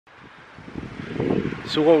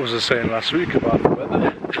So what was I saying last week about the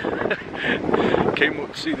weather? Came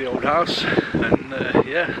up to see the old house and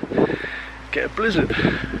yeah, get a blizzard,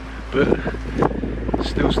 but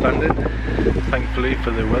still standing, thankfully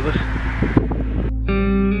for the weather.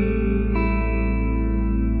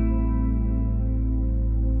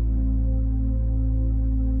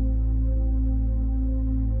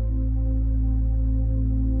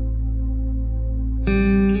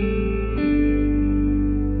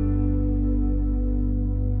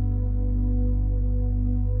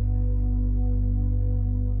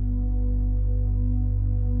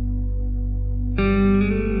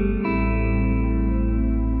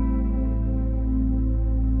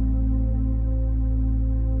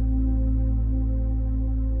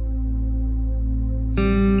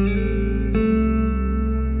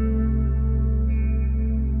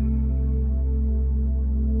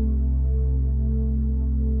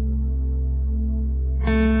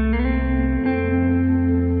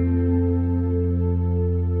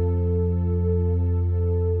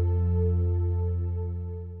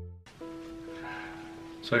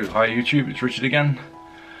 So hi YouTube, it's Richard again.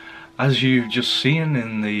 As you've just seen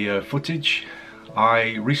in the footage,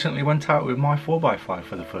 I recently went out with my 4x5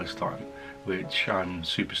 for the first time, which I'm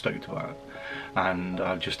super stoked about. And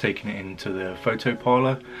I've just taken it into the Photo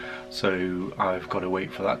Parlour, so I've got to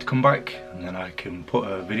wait for that to come back and then I can put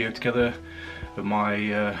a video together of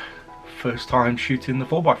my first time shooting the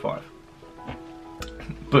 4x5.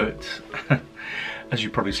 But as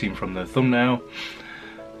you've probably seen from the thumbnail,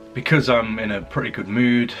 because I'm in a pretty good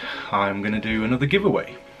mood, I'm going to do another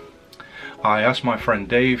giveaway. I asked my friend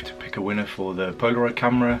Dave to pick a winner for the Polaroid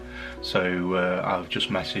camera, so I've just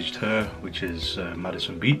messaged her, which is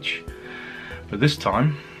Madison Beach. But this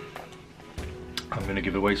time, I'm going to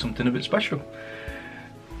give away something a bit special.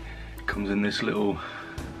 It comes in this little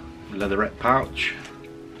leatherette pouch,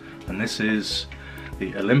 and this is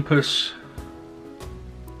the Olympus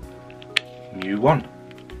Mu1.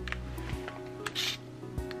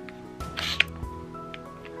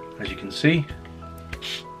 As you can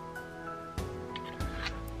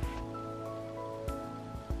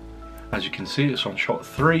see, it's on shot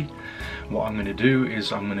 3. What I'm going to do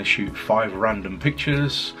is I'm going to shoot 5 random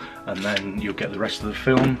pictures and then you'll get the rest of the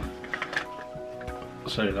film.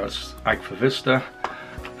 So that's Agfa Vista,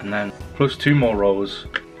 and then plus 2 more rolls.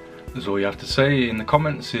 That's all you have to say in the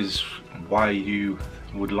comments is why you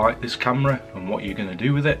would like this camera and what you're going to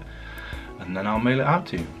do with it, and then I'll mail it out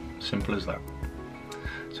to you. Simple as that.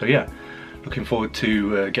 So yeah, looking forward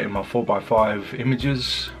to getting my 4x5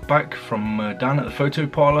 images back from down at the Photo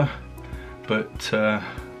Parlour. But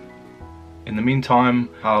in the meantime,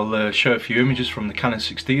 I'll show a few images from the Canon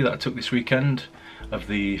 6D that I took this weekend of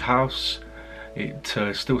the house.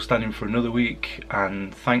 It's still standing for another week,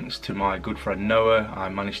 and thanks to my good friend Noah, I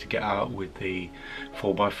managed to get out with the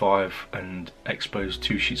 4x5 and expose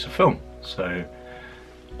 2 sheets of film. So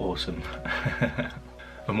awesome.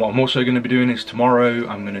 And what I'm also going to be doing is tomorrow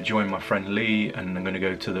I'm going to join my friend Lee and I'm going to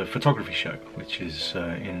go to the photography show, which is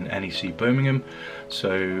in NEC Birmingham.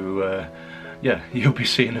 So yeah, you'll be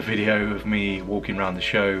seeing a video of me walking around the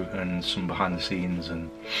show and some behind the scenes.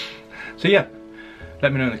 And so yeah,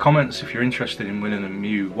 let me know in the comments if you're interested in winning a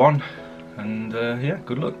Mu1, and yeah,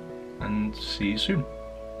 good luck and see you soon.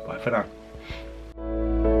 Bye for now.